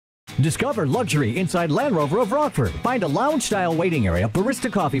Discover luxury inside Land Rover of Rockford. Find a lounge-style waiting area,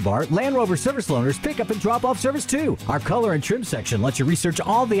 barista coffee bar, Land Rover service loaners, pickup and drop-off service too. Our color and trim section lets you research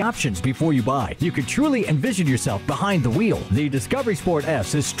all the options before you buy. You can truly envision yourself behind the wheel. The Discovery Sport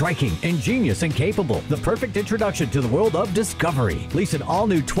S is striking, ingenious, and capable. The perfect introduction to the world of discovery. Lease an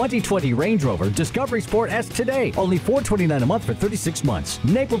all-new 2020 Range Rover Discovery Sport S today. Only $429 a month for 36 months.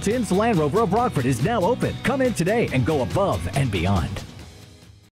 Napleton's Land Rover of Rockford is now open. Come in today and go above and beyond.